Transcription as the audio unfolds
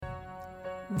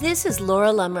This is Laura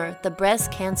Lummer, the breast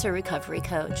cancer recovery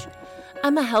coach.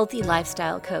 I'm a healthy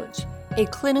lifestyle coach, a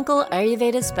clinical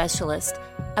Ayurveda specialist,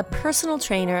 a personal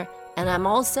trainer, and I'm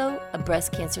also a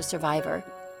breast cancer survivor.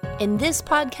 In this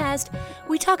podcast,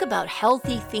 we talk about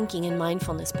healthy thinking and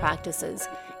mindfulness practices,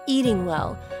 eating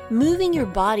well, moving your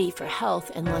body for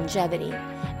health and longevity,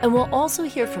 and we'll also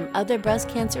hear from other breast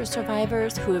cancer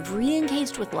survivors who have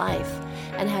re-engaged with life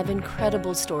and have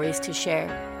incredible stories to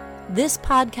share. This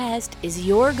podcast is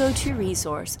your go-to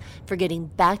resource for getting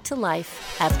back to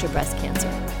life after breast cancer.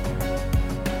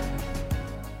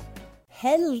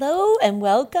 Hello and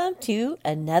welcome to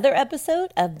another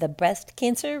episode of the Breast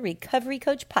Cancer Recovery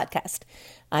Coach podcast.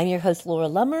 I'm your host, Laura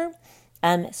Lummer.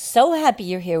 I'm so happy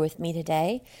you're here with me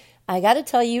today. I got to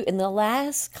tell you, in the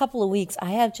last couple of weeks,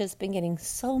 I have just been getting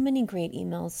so many great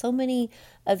emails, so many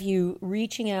of you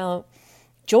reaching out,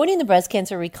 joining the Breast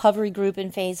Cancer Recovery group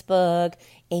in Facebook,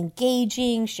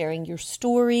 engaging, sharing your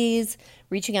stories,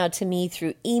 reaching out to me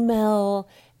through email,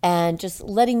 and just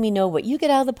letting me know what you get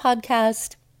out of the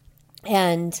podcast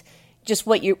and just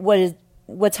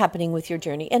what's happening with your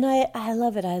journey. And I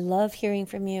love it. I love hearing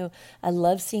from you. I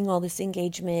love seeing all this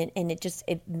engagement, and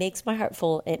it makes my heart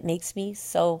full. It makes me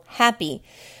so happy.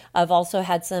 I've also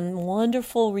had some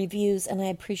wonderful reviews, and I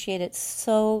appreciate it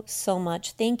so, so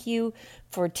much. Thank you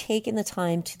for taking the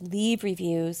time to leave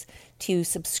reviews, to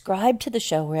subscribe to the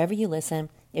show wherever you listen.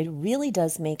 It really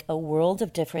does make a world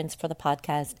of difference for the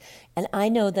podcast. And I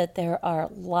know that there are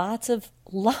lots of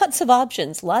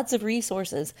options, lots of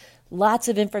resources, lots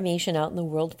of information out in the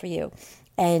world for you.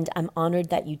 And I'm honored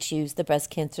that you choose the Breast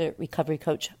Cancer Recovery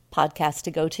Coach podcast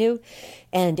to go to.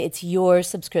 And it's your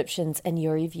subscriptions and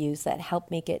your reviews that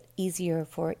help make it easier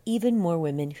for even more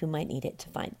women who might need it to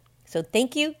find. So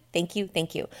thank you, thank you,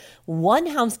 thank you. One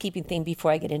housekeeping thing before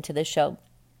I get into the show.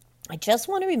 I just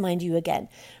want to remind you again,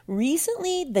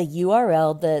 recently the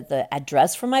URL, the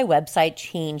address for my website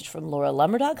changed from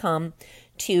lauralummer.com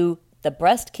to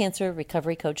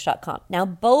thebreastcancerrecoverycoach.com. Now,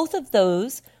 both of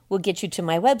those will get you to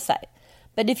my website.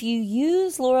 But if you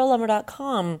use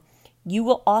lauralummer.com, you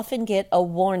will often get a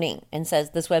warning and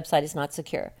says this website is not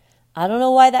secure. I don't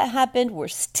know why that happened. We're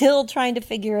still trying to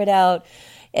figure it out.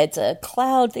 It's a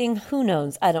cloud thing. Who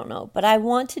knows? I don't know. But I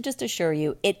want to just assure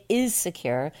you it is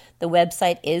secure. The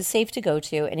website is safe to go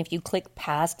to. And if you click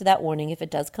past that warning, if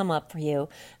it does come up for you,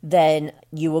 then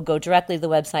you will go directly to the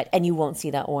website and you won't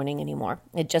see that warning anymore.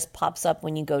 It just pops up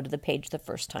when you go to the page the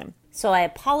first time. So I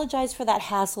apologize for that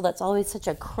hassle. That's always such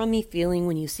a crummy feeling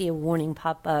when you see a warning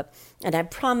pop up. And I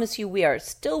promise you we are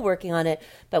still working on it.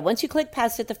 But once you click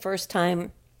past it the first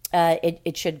time,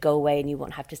 it should go away and you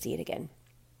won't have to see it again.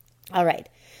 All right,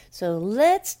 so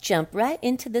let's jump right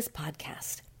into this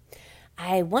podcast.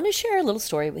 I want to share a little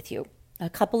story with you. A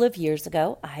couple of years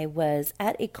ago, I was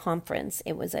at a conference.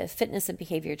 It was a fitness and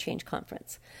behavior change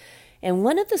conference. And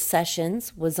one of the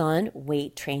sessions was on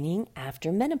weight training after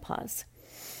menopause.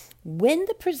 When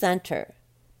the presenter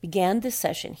began the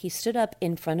session, he stood up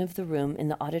in front of the room in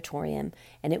the auditorium,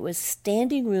 and it was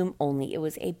standing room only. It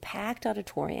was a packed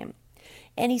auditorium.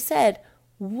 And he said,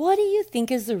 "What do you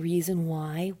think is the reason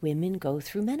why women go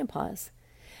through menopause?"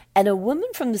 And a woman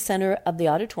from the center of the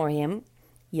auditorium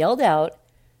yelled out,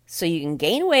 "So you can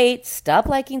gain weight, stop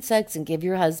liking sex, and give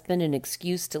your husband an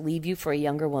excuse to leave you for a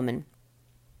younger woman."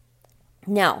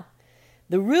 Now,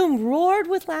 the room roared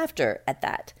with laughter at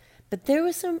that, but there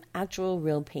was some actual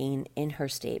real pain in her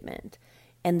statement.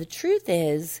 And the truth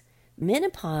is,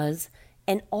 menopause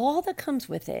and all that comes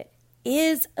with it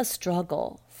is a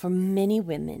struggle for many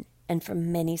women and for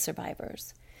many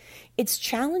survivors. It's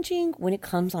challenging when it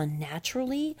comes on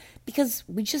naturally because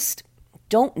we just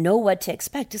don't know what to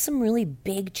expect. There's some really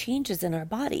big changes in our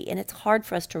body, and it's hard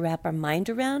for us to wrap our mind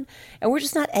around, and we're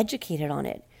just not educated on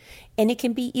it. And it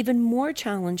can be even more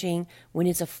challenging when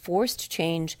it's a forced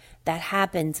change that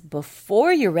happens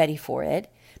before you're ready for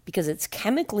it because it's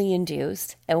chemically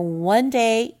induced, and one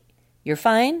day you're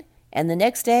fine, and the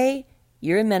next day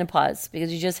you're in menopause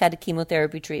because you just had a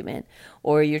chemotherapy treatment,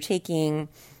 or you're taking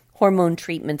hormone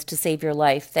treatments to save your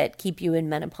life that keep you in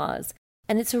menopause.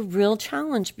 And it's a real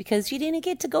challenge because you didn't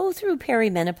get to go through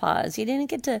perimenopause. You didn't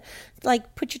get to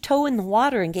put your toe in the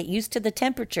water and get used to the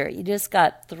temperature. You just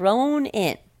got thrown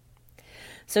in.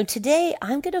 So today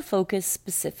I'm going to focus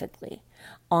specifically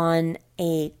on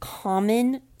a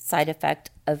common side effect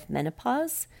of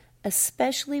menopause,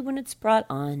 especially when it's brought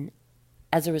on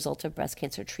as a result of breast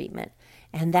cancer treatment,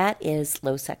 and that is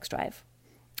low sex drive.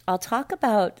 I'll talk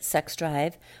about sex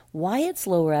drive, why it's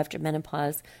lower after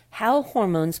menopause, how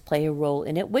hormones play a role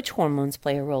in it, which hormones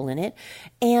play a role in it,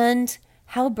 and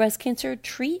how breast cancer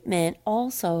treatment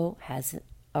also has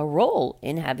a role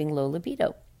in having low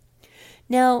libido.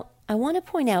 Now, I want to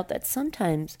point out that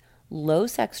sometimes low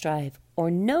sex drive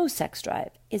or no sex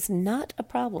drive is not a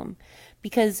problem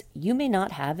because you may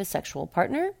not have a sexual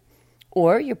partner,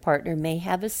 or your partner may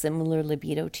have a similar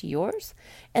libido to yours,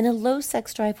 and a low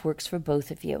sex drive works for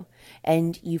both of you,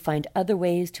 and you find other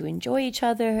ways to enjoy each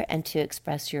other and to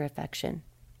express your affection.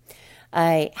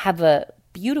 I have a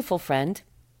beautiful friend,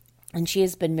 and she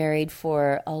has been married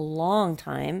for a long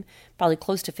time, probably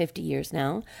close to 50 years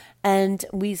now. And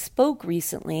we spoke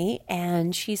recently,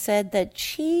 and she said that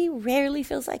she rarely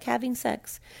feels like having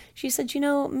sex. She said,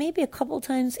 maybe a couple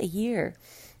times a year,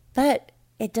 but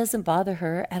it doesn't bother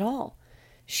her at all.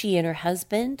 She and her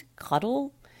husband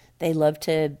cuddle. They love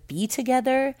to be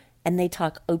together, and they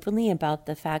talk openly about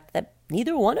the fact that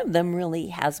neither one of them really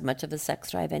has much of a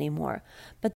sex drive anymore,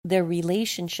 but their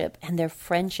relationship and their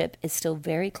friendship is still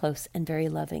very close and very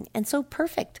loving and so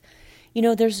perfect.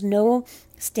 There's no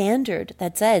standard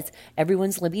that says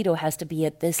everyone's libido has to be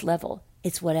at this level.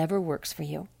 It's whatever works for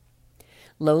you.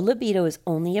 Low libido is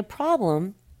only a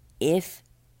problem if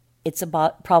it's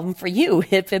a problem for you,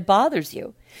 if it bothers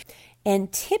you.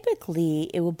 And typically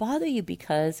it will bother you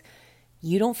because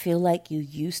you don't feel like you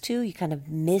used to. You kind of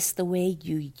miss the way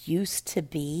you used to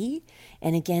be.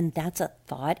 And again, that's a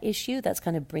thought issue. That's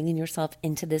kind of bringing yourself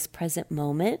into this present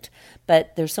moment.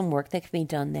 But there's some work that can be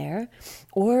done there.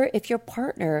 Or if your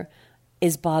partner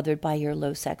is bothered by your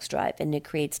low sex drive and it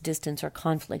creates distance or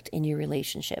conflict in your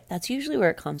relationship, that's usually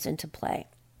where it comes into play.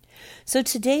 So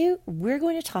today we're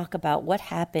going to talk about what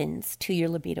happens to your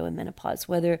libido in menopause,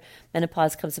 whether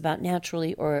menopause comes about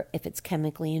naturally or if it's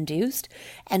chemically induced,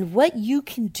 and what you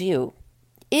can do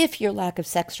if your lack of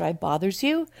sex drive bothers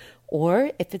you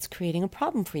or if it's creating a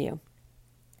problem for you.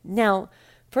 Now,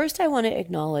 first I want to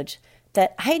acknowledge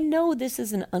that I know this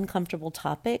is an uncomfortable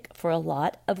topic for a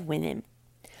lot of women.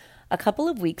 A couple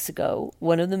of weeks ago,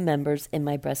 one of the members in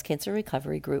my breast cancer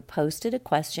recovery group posted a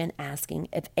question asking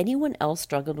if anyone else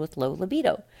struggled with low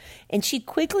libido. And she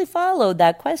quickly followed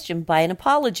that question by an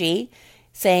apology,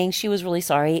 saying she was really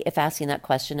sorry if asking that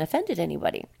question offended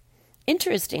anybody.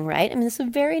 Interesting, right? I mean, it's a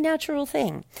very natural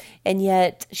thing. And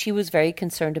yet she was very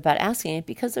concerned about asking it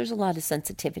because there's a lot of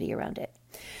sensitivity around it.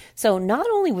 So not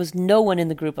only was no one in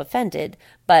the group offended,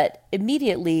 but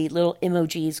immediately little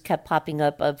emojis kept popping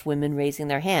up of women raising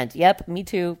their hand. Yep, me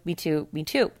too, me too, me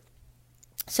too.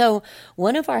 So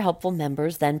one of our helpful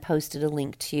members then posted a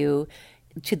link to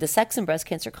the Sex and Breast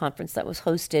Cancer Conference that was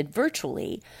hosted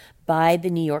virtually by the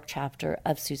New York chapter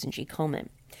of Susan G. Komen.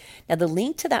 Now, the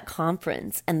link to that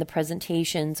conference and the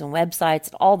presentations and websites,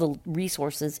 all the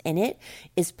resources in it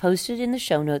is posted in the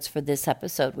show notes for this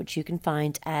episode, which you can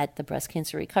find at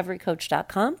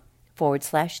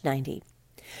thebreastcancerrecoverycoach.com/90.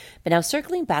 But now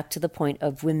circling back to the point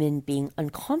of women being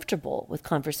uncomfortable with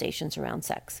conversations around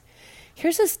sex,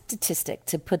 here's a statistic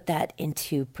to put that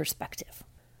into perspective.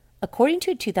 According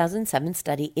to a 2007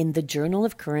 study in the Journal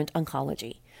of Current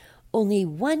Oncology, only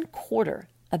 1/4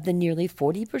 of the nearly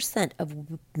 40% of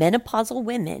menopausal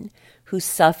women who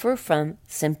suffer from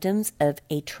symptoms of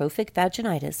atrophic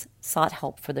vaginitis sought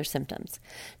help for their symptoms.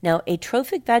 Now,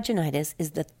 atrophic vaginitis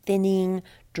is the thinning,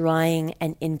 drying,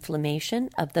 and inflammation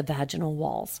of the vaginal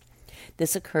walls.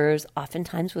 This occurs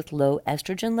oftentimes with low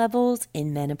estrogen levels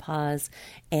in menopause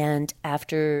and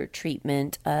after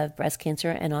treatment of breast cancer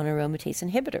and on aromatase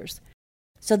inhibitors.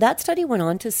 So that study went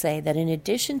on to say that in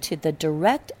addition to the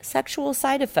direct sexual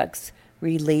side effects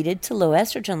related to low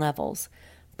estrogen levels,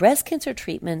 breast cancer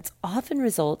treatments often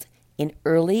result in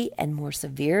early and more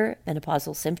severe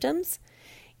menopausal symptoms,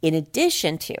 in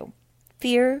addition to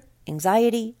fear,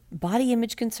 anxiety, body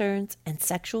image concerns, and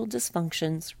sexual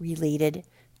dysfunctions related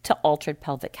to altered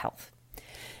pelvic health.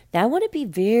 Now, I want to be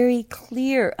very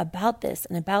clear about this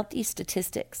and about these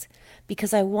statistics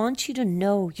because I want you to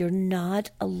know you're not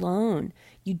alone.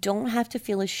 You don't have to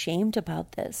feel ashamed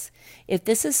about this. If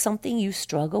this is something you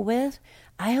struggle with,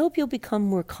 I hope you'll become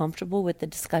more comfortable with the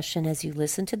discussion as you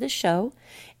listen to the show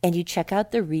and you check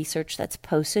out the research that's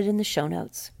posted in the show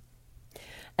notes.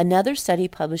 Another study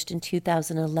published in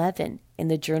 2011 in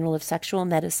the Journal of Sexual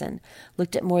Medicine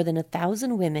looked at more than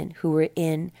 1,000 women who were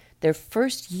in their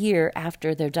first year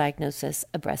after their diagnosis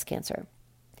of breast cancer.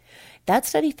 That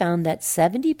study found that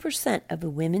 70% of the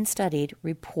women studied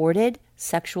reported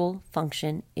sexual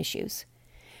function issues.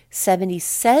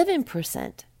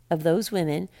 77% of those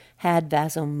women had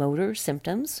vasomotor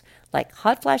symptoms like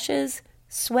hot flashes,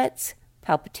 sweats,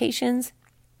 palpitations,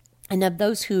 and of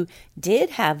those who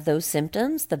did have those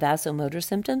symptoms, the vasomotor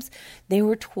symptoms, they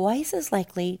were twice as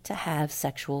likely to have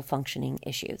sexual functioning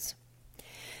issues.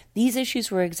 These issues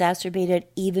were exacerbated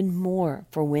even more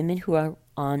for women who are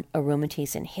on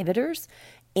aromatase inhibitors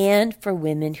and for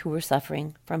women who were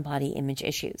suffering from body image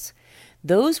issues.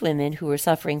 Those women who were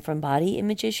suffering from body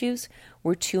image issues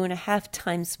were 2.5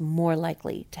 times more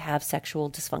likely to have sexual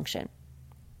dysfunction.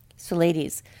 So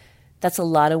ladies, that's a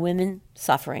lot of women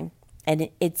suffering, and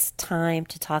it's time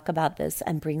to talk about this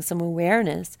and bring some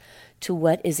awareness to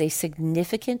what is a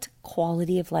significant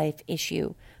quality of life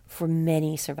issue for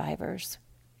many survivors.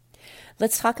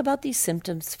 Let's talk about these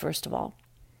symptoms first of all.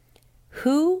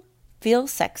 Who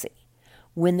feels sexy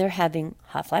when they're having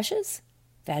hot flashes,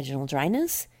 vaginal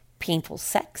dryness, painful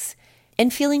sex,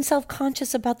 and feeling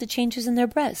self-conscious about the changes in their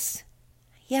breasts?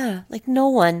 Yeah, like no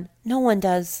one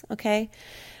does, okay?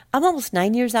 I'm almost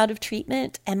 9 years out of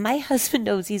treatment, and my husband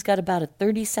knows he's got about a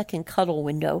 30-second cuddle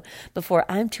window before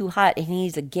I'm too hot and he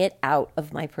needs to get out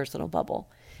of my personal bubble.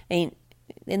 I mean,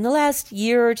 in the last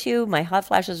year or two, my hot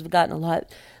flashes have gotten a lot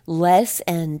less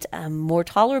and more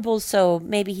tolerable, so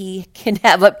maybe he can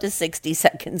have up to 60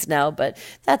 seconds now, but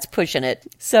that's pushing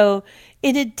it. So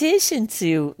in addition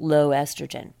to low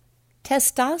estrogen,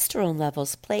 testosterone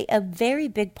levels play a very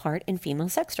big part in female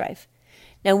sex drive.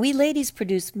 Now, we ladies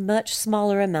produce much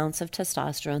smaller amounts of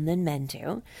testosterone than men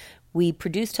do. We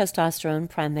produce testosterone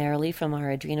primarily from our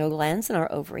adrenal glands and our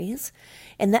ovaries.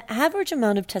 And the average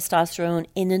amount of testosterone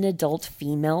in an adult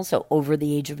female, so over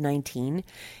the age of 19,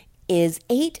 is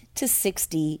 8 to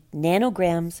 60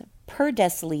 nanograms per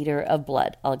deciliter of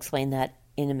blood. I'll explain that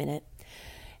in a minute.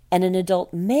 And an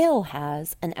adult male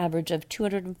has an average of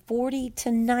 240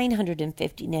 to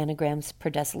 950 nanograms per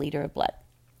deciliter of blood.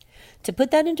 To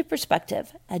put that into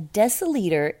perspective, a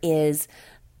deciliter is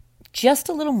just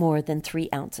a little more than 3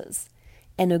 ounces,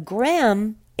 and a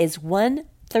gram is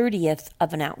 1/30th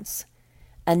of an ounce.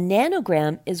 A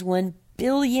nanogram is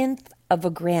 1/1000th of a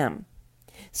gram.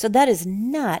 So that is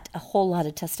not a whole lot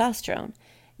of testosterone,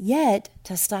 yet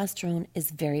testosterone is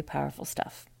very powerful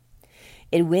stuff.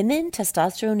 In women,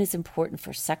 testosterone is important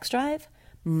for sex drive,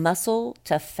 muscle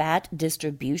to fat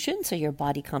distribution, so your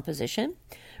body composition,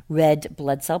 red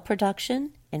blood cell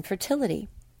production, and fertility.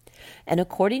 And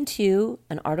according to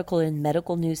an article in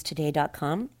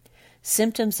medicalnewstoday.com,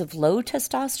 symptoms of low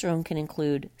testosterone can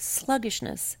include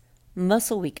sluggishness,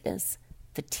 muscle weakness,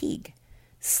 fatigue,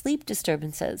 sleep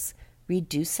disturbances,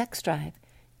 reduced sex drive,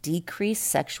 decreased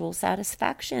sexual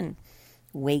satisfaction,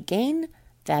 weight gain,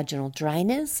 vaginal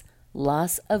dryness,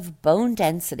 loss of bone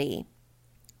density.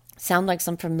 Sound like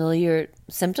some familiar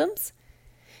symptoms?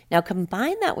 Now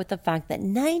combine that with the fact that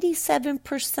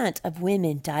 97% of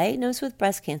women diagnosed with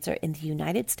breast cancer in the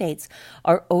United States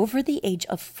are over the age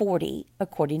of 40,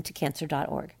 according to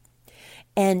cancer.org.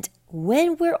 And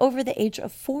when we're over the age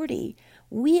of 40,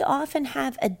 we often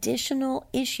have additional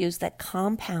issues that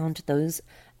compound those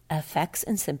effects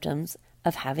and symptoms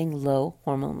of having low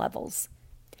hormone levels.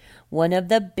 One of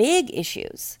the big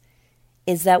issues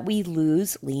is that we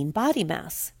lose lean body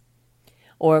mass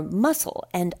or muscle,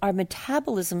 and our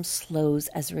metabolism slows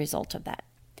as a result of that.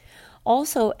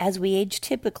 Also, as we age,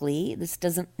 typically, this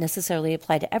doesn't necessarily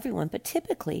apply to everyone, but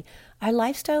typically our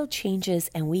lifestyle changes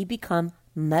and we become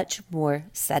much more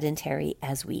sedentary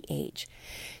as we age.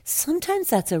 Sometimes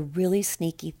that's a really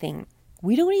sneaky thing.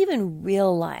 We don't even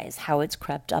realize how it's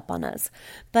crept up on us.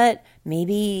 But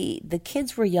maybe the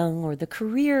kids were young, or the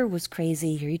career was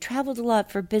crazy, or you traveled a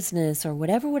lot for business, or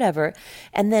whatever.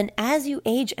 And then as you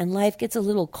age and life gets a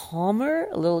little calmer,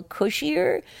 a little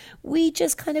cushier, we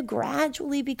just kind of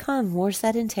gradually become more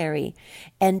sedentary.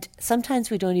 And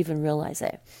sometimes we don't even realize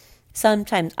it.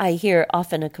 Sometimes I hear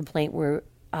often a complaint where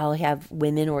I'll have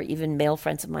women or even male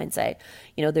friends of mine say,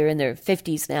 they're in their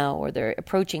 50s now, or they're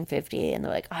approaching 50, and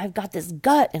they're like, I've got this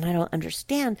gut and I don't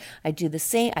understand. I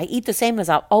eat the same as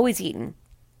I've always eaten.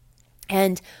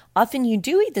 And often you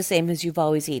do eat the same as you've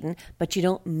always eaten, but you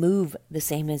don't move the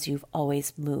same as you've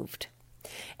always moved.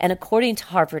 And according to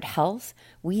Harvard Health,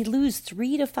 we lose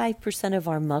 3 to 5% of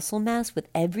our muscle mass with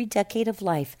every decade of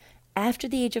life after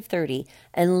the age of 30,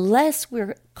 unless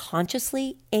we're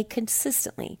consciously and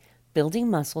consistently building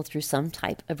muscle through some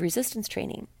type of resistance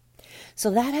training. So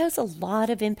that has a lot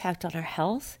of impact on our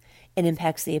health. It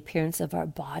impacts the appearance of our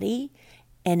body,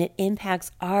 and it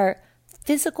impacts our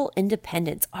physical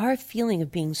independence, our feeling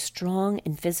of being strong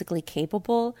and physically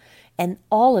capable, and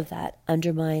all of that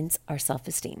undermines our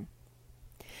self-esteem.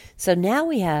 So now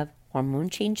we have hormone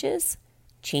changes,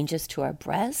 changes to our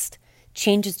breast,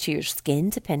 changes to your skin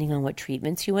depending on what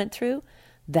treatments you went through,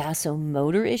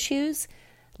 vasomotor issues,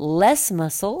 less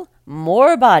muscle,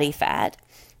 more body fat,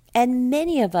 and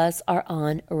many of us are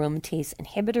on aromatase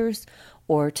inhibitors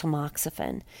or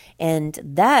tamoxifen. And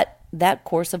that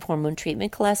course of hormone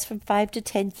treatment can last from 5 to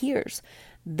 10 years.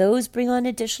 Those bring on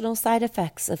additional side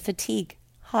effects of fatigue,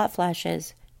 hot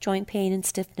flashes, joint pain and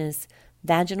stiffness,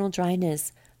 vaginal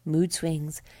dryness, mood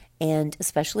swings, and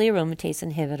especially aromatase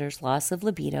inhibitors, loss of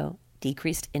libido,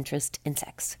 decreased interest in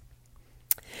sex.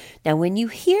 Now, when you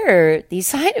hear these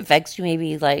side effects, you may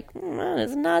be like,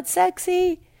 it's not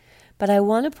sexy. But I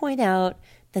want to point out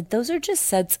that those are just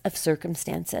sets of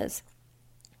circumstances.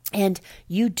 And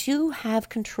you do have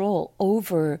control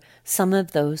over some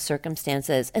of those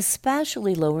circumstances,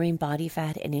 especially lowering body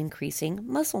fat and increasing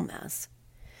muscle mass.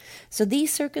 So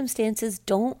these circumstances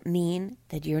don't mean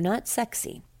that you're not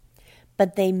sexy,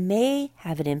 but they may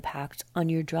have an impact on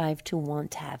your drive to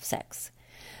want to have sex.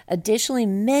 Additionally,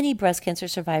 many breast cancer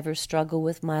survivors struggle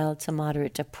with mild to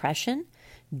moderate depression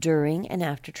during and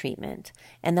after treatment,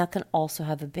 and that can also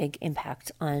have a big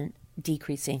impact on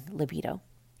decreasing libido.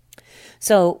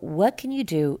 So what can you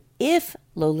do if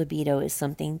low libido is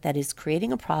something that is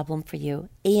creating a problem for you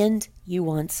and you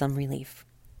want some relief?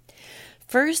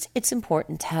 First, it's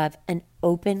important to have an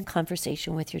open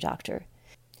conversation with your doctor.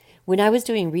 When I was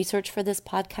doing research for this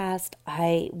podcast,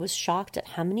 I was shocked at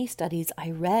how many studies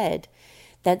I read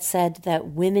that said that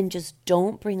women just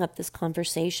don't bring up this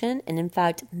conversation. And in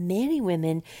fact, many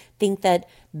women think that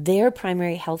their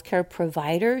primary healthcare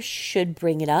provider should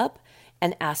bring it up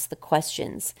and ask the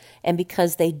questions. And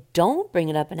because they don't bring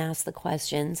it up and ask the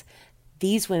questions,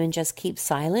 these women just keep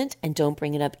silent and don't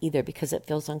bring it up either because it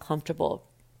feels uncomfortable.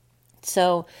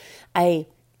 So I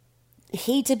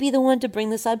hate to be the one to bring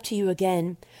this up to you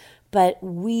again, but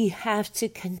we have to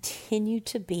continue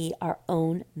to be our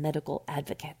own medical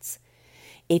advocates.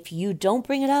 If you don't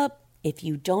bring it up, if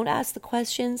you don't ask the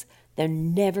questions, they're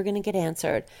never going to get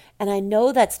answered. And I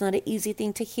know that's not an easy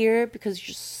thing to hear because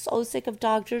you're so sick of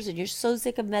doctors and you're so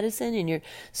sick of medicine and you're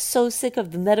so sick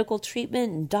of the medical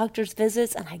treatment and doctor's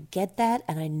visits. And I get that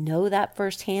and I know that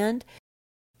firsthand.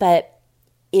 But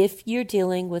if you're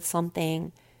dealing with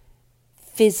something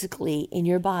physically in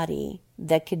your body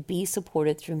that could be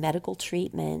supported through medical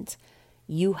treatment,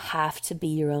 you have to be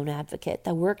your own advocate.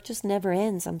 The work just never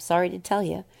ends. I'm sorry to tell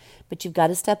you, but you've got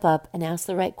to step up and ask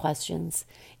the right questions.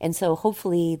 And so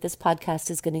hopefully this podcast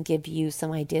is going to give you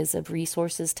some ideas of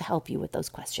resources to help you with those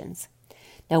questions.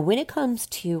 Now, when it comes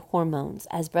to hormones,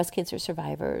 as breast cancer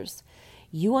survivors,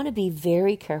 you want to be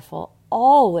very careful,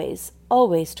 always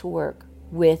to work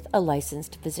with a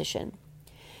licensed physician.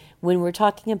 When we're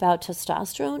talking about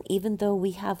testosterone, even though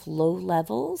we have low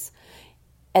levels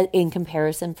in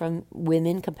comparison from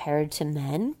women compared to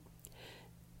men,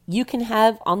 you can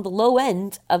have on the low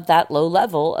end of that low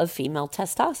level of female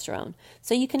testosterone.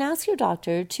 So you can ask your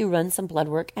doctor to run some blood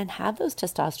work and have those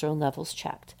testosterone levels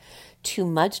checked. Too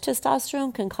much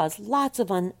testosterone can cause lots of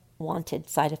unwanted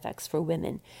side effects for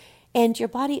women. And your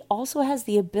body also has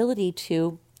the ability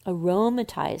to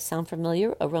aromatize. Sound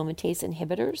familiar? Aromatase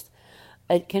inhibitors.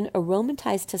 It can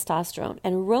aromatize testosterone.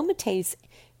 And aromatase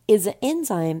is an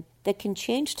enzyme that can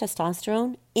change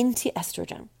testosterone into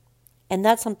estrogen. And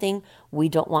that's something we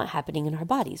don't want happening in our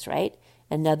bodies, right?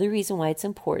 Another reason why it's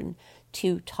important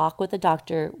to talk with a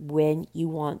doctor when you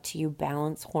want to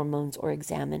balance hormones or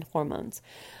examine hormones.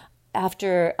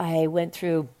 After I went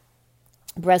through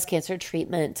breast cancer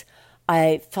treatment,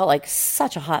 I felt like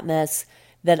such a hot mess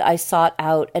that I sought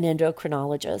out an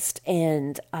endocrinologist,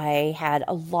 and I had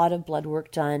a lot of blood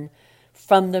work done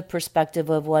from the perspective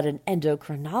of what an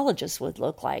endocrinologist would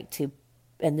look like,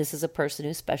 and this is a person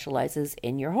who specializes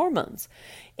in your hormones.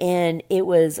 And it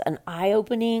was an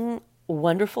eye-opening,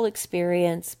 wonderful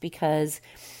experience because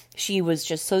she was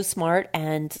just so smart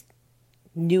and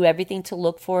knew everything to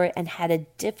look for and had a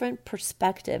different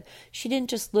perspective. She didn't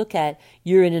just look at,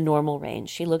 you're in a normal range.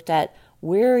 She looked at,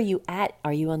 where are you at?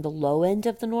 Are you on the low end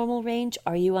of the normal range?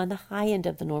 Are you on the high end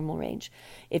of the normal range?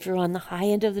 If you're on the high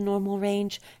end of the normal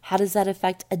range, how does that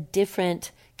affect a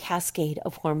different cascade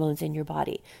of hormones in your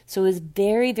body? So it was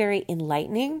very, very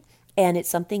enlightening, and it's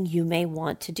something you may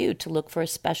want to do, to look for a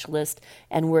specialist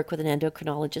and work with an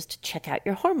endocrinologist to check out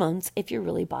your hormones if you're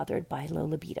really bothered by low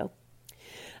libido.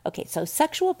 Okay, so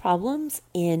sexual problems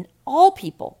in all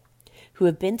people who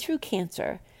have been through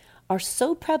cancer are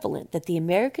so prevalent that the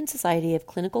American Society of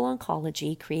Clinical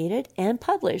Oncology created and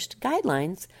published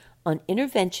guidelines on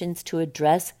interventions to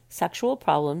address sexual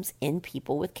problems in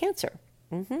people with cancer.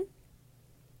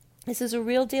 This is a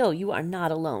real deal. You are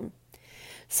not alone.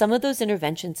 Some of those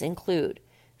interventions include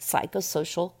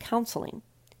psychosocial counseling,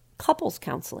 couples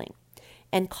counseling,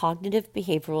 and cognitive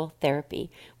behavioral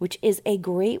therapy, which is a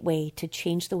great way to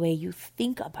change the way you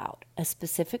think about a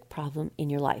specific problem in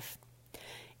your life.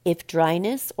 If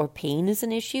dryness or pain is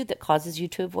an issue that causes you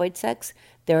to avoid sex,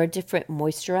 there are different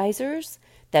moisturizers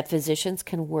that physicians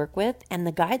can work with, and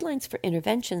the guidelines for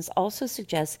interventions also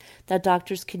suggest that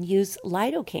doctors can use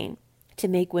lidocaine to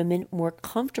make women more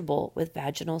comfortable with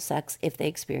vaginal sex if they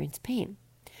experience pain.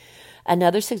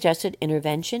 Another suggested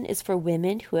intervention is for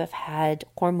women who have had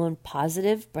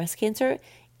hormone-positive breast cancer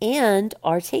and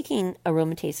are taking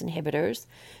aromatase inhibitors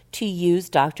to use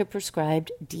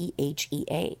doctor-prescribed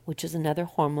DHEA, which is another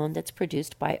hormone that's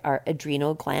produced by our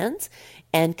adrenal glands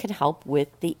and can help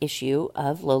with the issue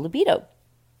of low libido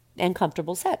and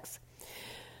comfortable sex.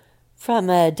 From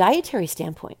a dietary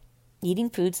standpoint, eating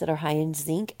foods that are high in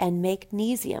zinc and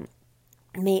magnesium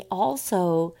may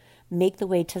also make the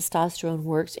way testosterone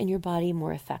works in your body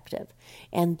more effective.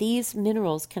 And these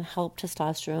minerals can help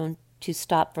testosterone to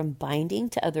stop from binding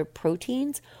to other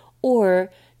proteins or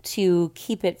to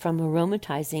keep it from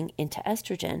aromatizing into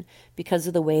estrogen because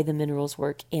of the way the minerals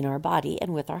work in our body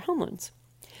and with our hormones.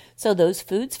 So those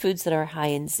foods that are high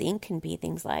in zinc can be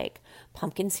things like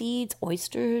pumpkin seeds,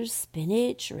 oysters,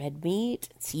 spinach, red meat,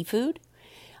 seafood.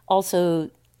 Also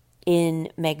in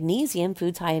magnesium,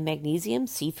 foods high in magnesium,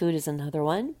 seafood is another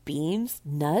one, beans,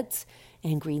 nuts,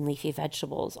 and green leafy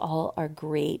vegetables all are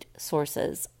great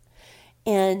sources.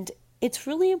 And it's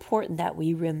really important that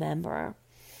we remember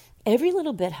every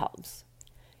little bit helps.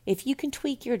 If you can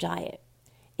tweak your diet,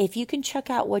 if you can check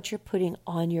out what you're putting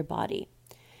on your body,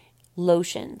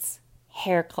 lotions,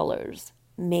 hair colors,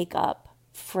 makeup,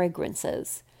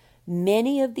 fragrances,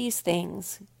 many of these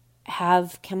things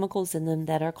have chemicals in them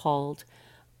that are called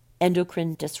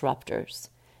endocrine disruptors,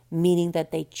 meaning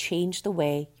that they change the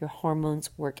way your hormones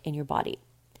work in your body.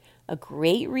 A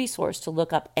great resource to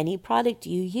look up any product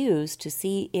you use to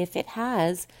see if it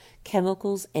has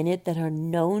chemicals in it that are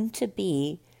known to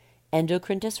be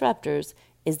endocrine disruptors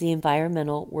is the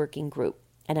Environmental Working Group.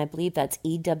 And I believe that's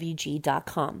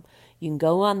EWG.com. You can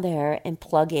go on there and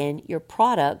plug in your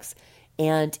products,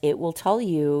 and it will tell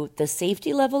you the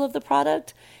safety level of the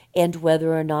product and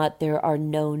whether or not there are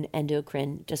known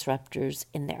endocrine disruptors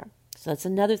in there. So that's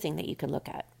another thing that you can look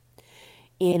at.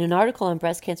 In an article on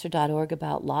breastcancer.org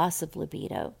about loss of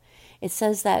libido, it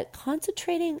says that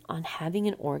concentrating on having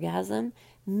an orgasm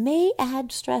may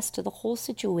add stress to the whole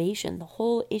situation, the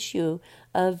whole issue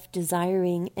of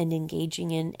desiring and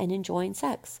engaging in and enjoying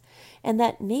sex. And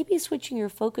that maybe switching your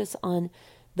focus on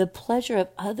the pleasure of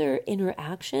other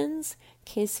interactions,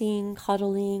 kissing,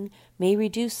 cuddling, may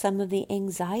reduce some of the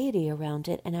anxiety around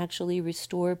it and actually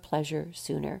restore pleasure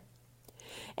sooner.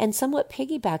 And somewhat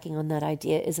piggybacking on that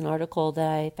idea is an article that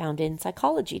I found in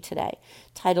Psychology Today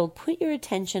titled, "Put Your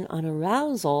Attention on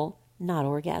Arousal, Not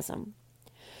Orgasm."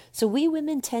 So we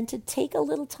women tend to take a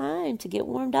little time to get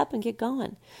warmed up and get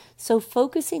going. So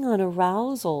focusing on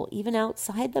arousal, even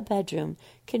outside the bedroom,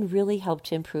 can really help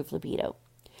to improve libido.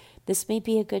 This may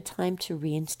be a good time to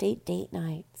reinstate date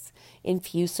nights,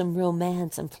 infuse some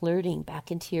romance and flirting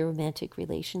back into your romantic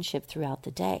relationship throughout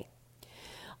the day.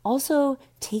 Also,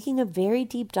 taking a very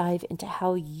deep dive into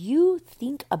how you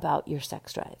think about your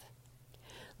sex drive.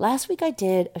 Last week I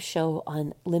did a show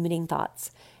on limiting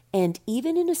thoughts, and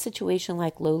even in a situation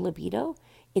like low libido,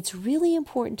 it's really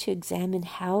important to examine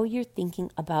how you're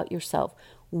thinking about yourself.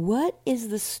 What is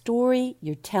the story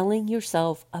you're telling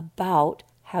yourself about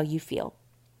how you feel?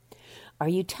 Are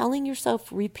you telling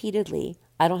yourself repeatedly,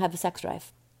 "I don't have a sex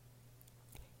drive"?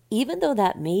 Even though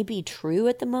that may be true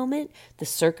at the moment, the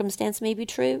circumstance may be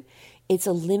true, it's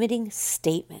a limiting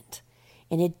statement.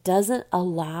 And it doesn't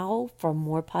allow for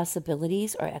more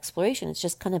possibilities or exploration. It's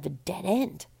just kind of a dead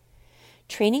end.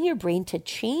 Training your brain to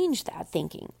change that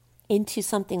thinking into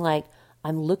something like,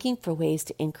 "I'm looking for ways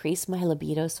to increase my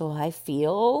libido so I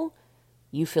feel,"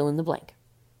 you fill in the blank.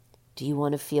 Do you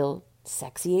want to feel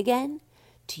sexy again?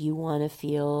 Do you want to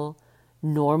feel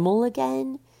normal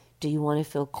again? Do you want to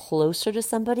feel closer to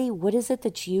somebody? What is it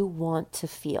that you want to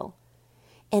feel?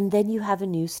 And then you have a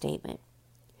new statement.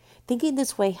 Thinking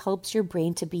this way helps your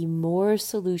brain to be more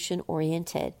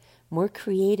solution-oriented, more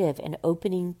creative, and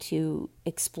opening to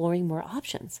exploring more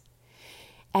options.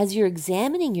 As you're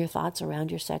examining your thoughts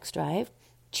around your sex drive,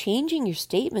 changing your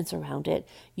statements around it,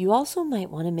 you also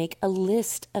might want to make a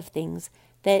list of things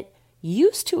that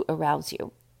used to arouse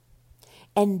you.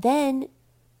 And then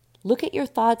look at your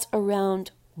thoughts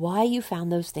around why you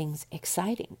found those things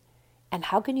exciting and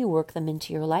how can you work them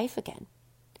into your life again.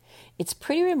 It's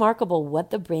pretty remarkable what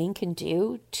the brain can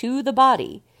do to the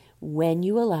body when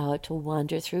you allow it to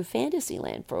wander through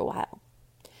fantasyland for a while.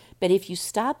 But if you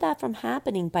stop that from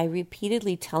happening by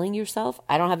repeatedly telling yourself,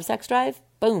 "I don't have a sex drive,"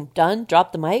 boom, done,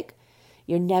 drop the mic,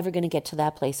 you're never going to get to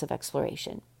that place of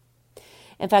exploration.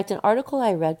 In fact, an article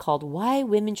I read called "Why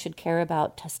Women Should Care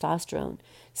About Testosterone"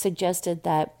 suggested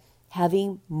that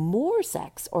having more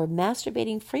sex or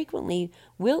masturbating frequently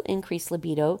will increase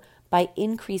libido by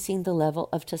increasing the level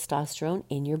of testosterone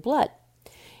in your blood.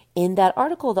 In that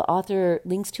article, the author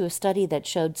links to a study that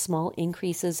showed small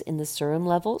increases in the serum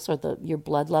levels or your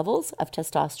blood levels of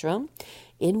testosterone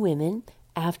in women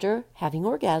after having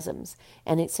orgasms.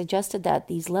 And it suggested that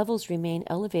these levels remain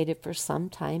elevated for some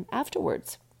time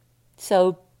afterwards.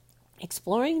 So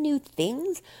exploring new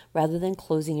things rather than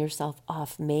closing yourself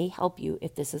off may help you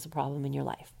if this is a problem in your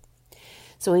life.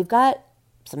 So we've got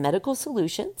some medical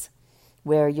solutions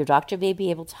where your doctor may be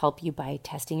able to help you by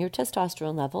testing your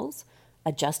testosterone levels,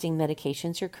 adjusting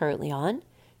medications you're currently on,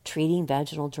 treating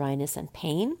vaginal dryness and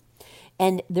pain.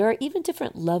 And there are even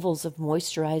different levels of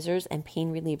moisturizers and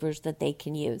pain relievers that they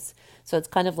can use. So it's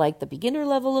kind of like the beginner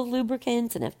level of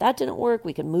lubricants. And if that didn't work,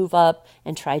 we can move up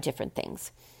and try different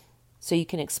things. So you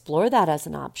can explore that as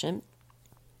an option.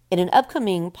 In an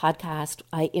upcoming podcast,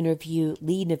 I interview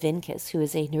Lee Novinkis, who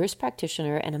is a nurse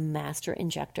practitioner and a master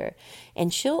injector.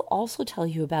 And she'll also tell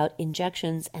you about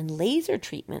injections and laser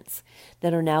treatments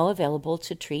that are now available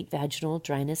to treat vaginal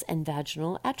dryness and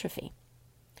vaginal atrophy.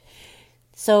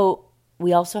 So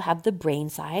we also have the brain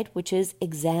side, which is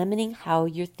examining how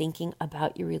you're thinking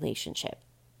about your relationship.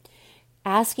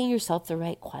 Asking yourself the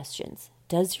right questions.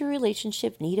 Does your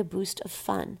relationship need a boost of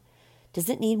fun? Does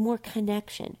it need more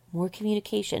connection, more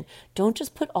communication? Don't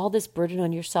just put all this burden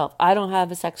on yourself. I don't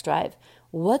have a sex drive.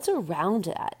 What's around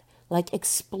that? Like,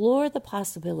 explore the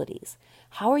possibilities.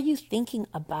 How are you thinking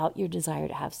about your desire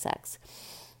to have sex?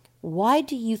 Why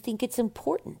do you think it's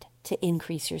important to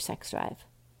increase your sex drive?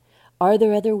 Are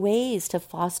there other ways to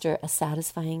foster a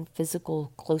satisfying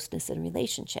physical closeness in a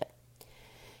relationship?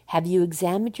 Have you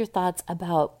examined your thoughts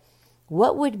about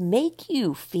what would make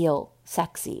you feel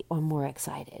sexy or more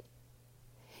excited?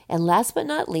 And last but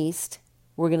not least,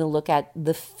 we're going to look at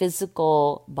the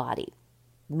physical body,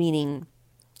 meaning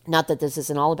not that this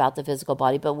isn't all about the physical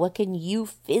body, but what can you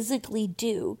physically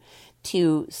do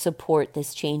to support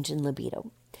this change in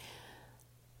libido?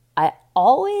 I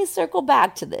always circle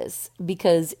back to this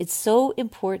because it's so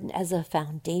important as a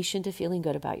foundation to feeling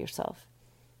good about yourself.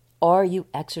 Are you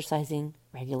exercising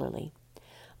regularly?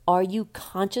 Are you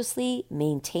consciously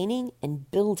maintaining and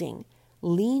building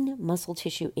lean muscle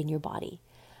tissue in your body?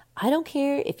 I don't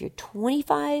care if you're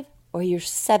 25 or you're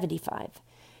 75.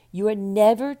 You are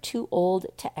never too old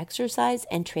to exercise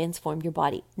and transform your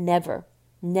body. Never,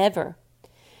 never.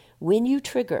 When you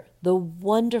trigger the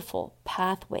wonderful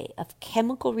pathway of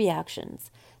chemical reactions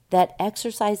that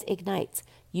exercise ignites,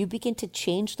 you begin to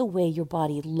change the way your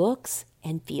body looks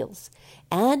and feels.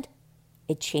 And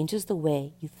it changes the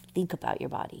way you think about your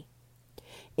body.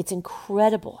 It's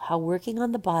incredible how working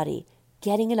on the body,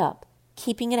 getting it up,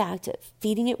 keeping it active,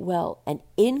 feeding it well, and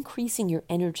increasing your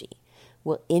energy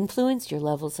will influence your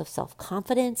levels of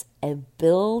self-confidence and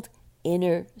build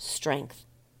inner strength.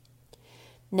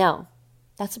 Now,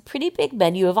 that's a pretty big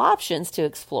menu of options to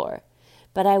explore,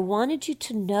 but I wanted you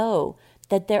to know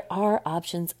that there are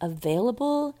options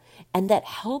available and that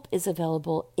help is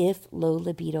available if low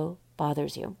libido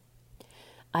bothers you.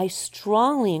 I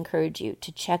strongly encourage you to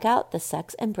check out the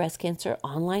Sex and Breast Cancer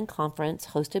online conference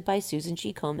hosted by Susan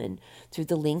G. Komen through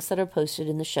the links that are posted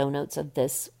in the show notes of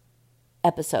this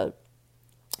episode.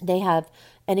 They have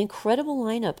an incredible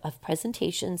lineup of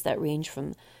presentations that range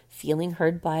from feeling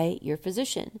heard by your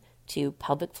physician to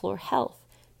pelvic floor health,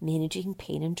 managing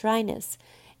pain and dryness,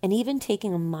 and even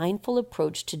taking a mindful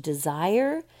approach to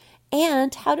desire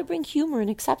and how to bring humor and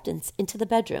acceptance into the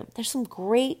bedroom. There's some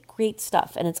great, great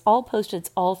stuff, and it's all posted,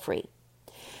 it's all free.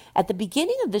 At the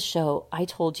beginning of the show, I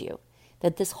told you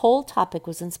that this whole topic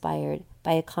was inspired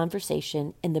by a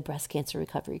conversation in the breast cancer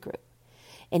recovery group.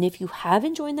 And if you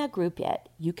haven't joined that group yet,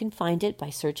 you can find it by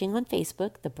searching on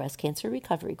Facebook, the Breast Cancer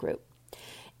Recovery Group.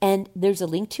 And there's a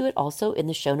link to it also in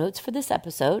the show notes for this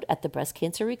episode at the Breast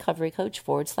Cancer Recovery Coach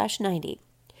 /90.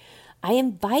 I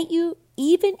invite you,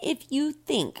 even if you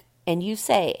think and you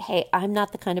say, hey, I'm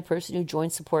not the kind of person who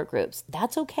joins support groups,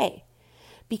 that's okay.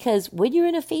 Because when you're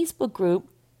in a Facebook group,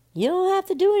 you don't have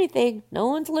to do anything. No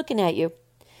one's looking at you.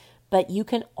 But you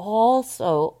can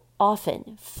also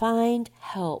often find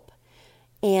help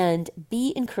and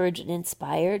be encouraged and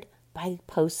inspired by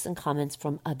posts and comments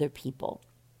from other people.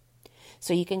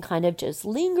 So you can kind of just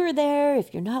linger there.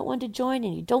 If you're not one to join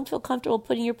and you don't feel comfortable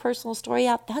putting your personal story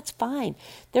out, that's fine.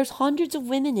 There's hundreds of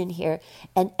women in here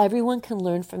and everyone can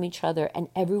learn from each other and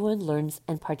everyone learns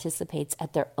and participates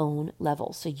at their own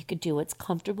level. So you could do what's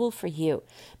comfortable for you,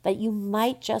 but you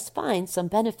might just find some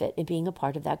benefit in being a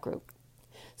part of that group.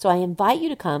 So I invite you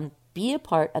to come be a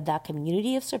part of that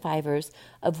community of survivors,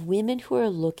 of women who are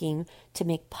looking to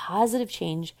make positive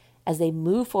change as they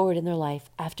move forward in their life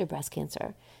after breast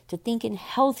cancer, to think in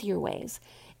healthier ways,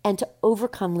 and to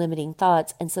overcome limiting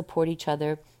thoughts and support each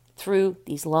other through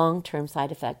these long-term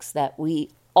side effects that we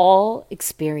all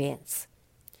experience.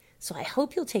 So I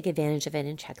hope you'll take advantage of it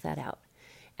and check that out.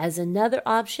 As another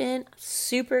option,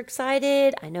 super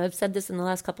excited. I know I've said this in the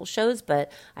last couple shows,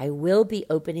 but I will be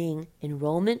opening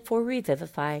enrollment for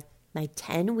Revivify, my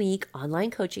 10-week online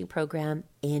coaching program,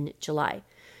 in July.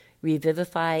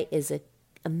 Revivify is an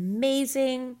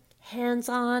amazing,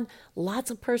 hands-on,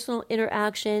 lots of personal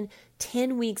interaction,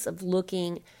 10 weeks of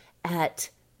looking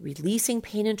at releasing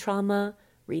pain and trauma,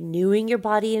 renewing your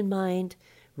body and mind,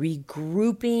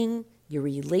 regrouping your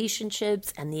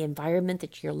relationships and the environment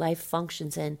that your life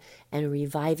functions in, and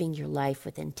reviving your life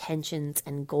with intentions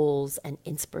and goals and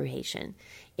inspiration.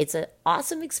 It's an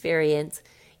awesome experience,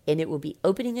 and it will be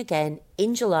opening again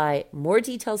in July. More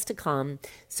details to come.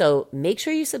 So make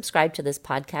sure you subscribe to this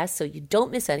podcast so you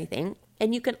don't miss anything.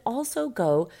 And you can also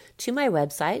go to my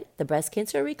website,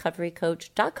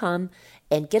 thebreastcancerrecoverycoach.com,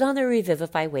 and get on the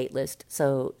Revivify waitlist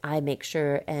so I make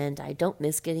sure and I don't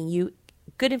miss getting you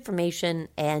good information,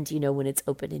 and you know when it's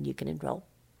open and you can enroll.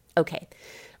 Okay,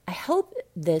 I hope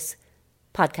this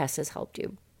podcast has helped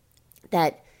you,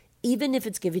 that even if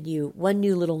it's given you one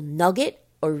new little nugget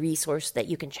or resource that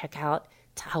you can check out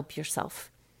to help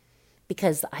yourself.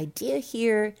 Because the idea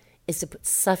here is to put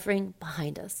suffering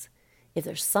behind us. If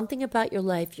there's something about your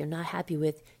life you're not happy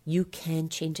with, you can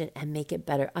change it and make it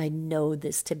better. I know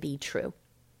this to be true.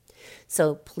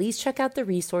 So please check out the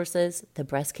resources,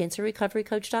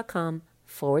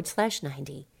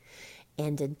 thebreastcancerrecoverycoach.com/90.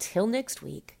 And until next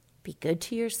week, be good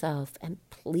to yourself and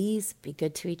please be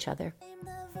good to each other.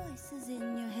 The voices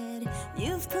in your head,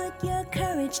 you've put your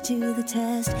courage to the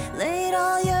test, laid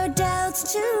all your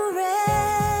doubts to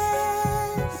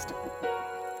rest.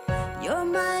 Your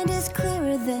mind is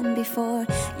clearer than before,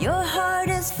 your heart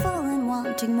is full and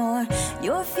wanting more,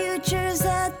 your future's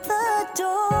at the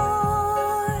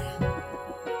door.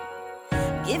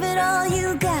 Give it all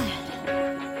you got,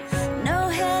 no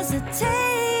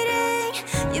hesitating,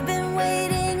 you've been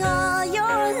waiting all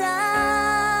your life.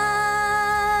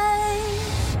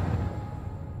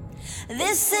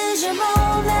 This is your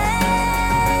moment.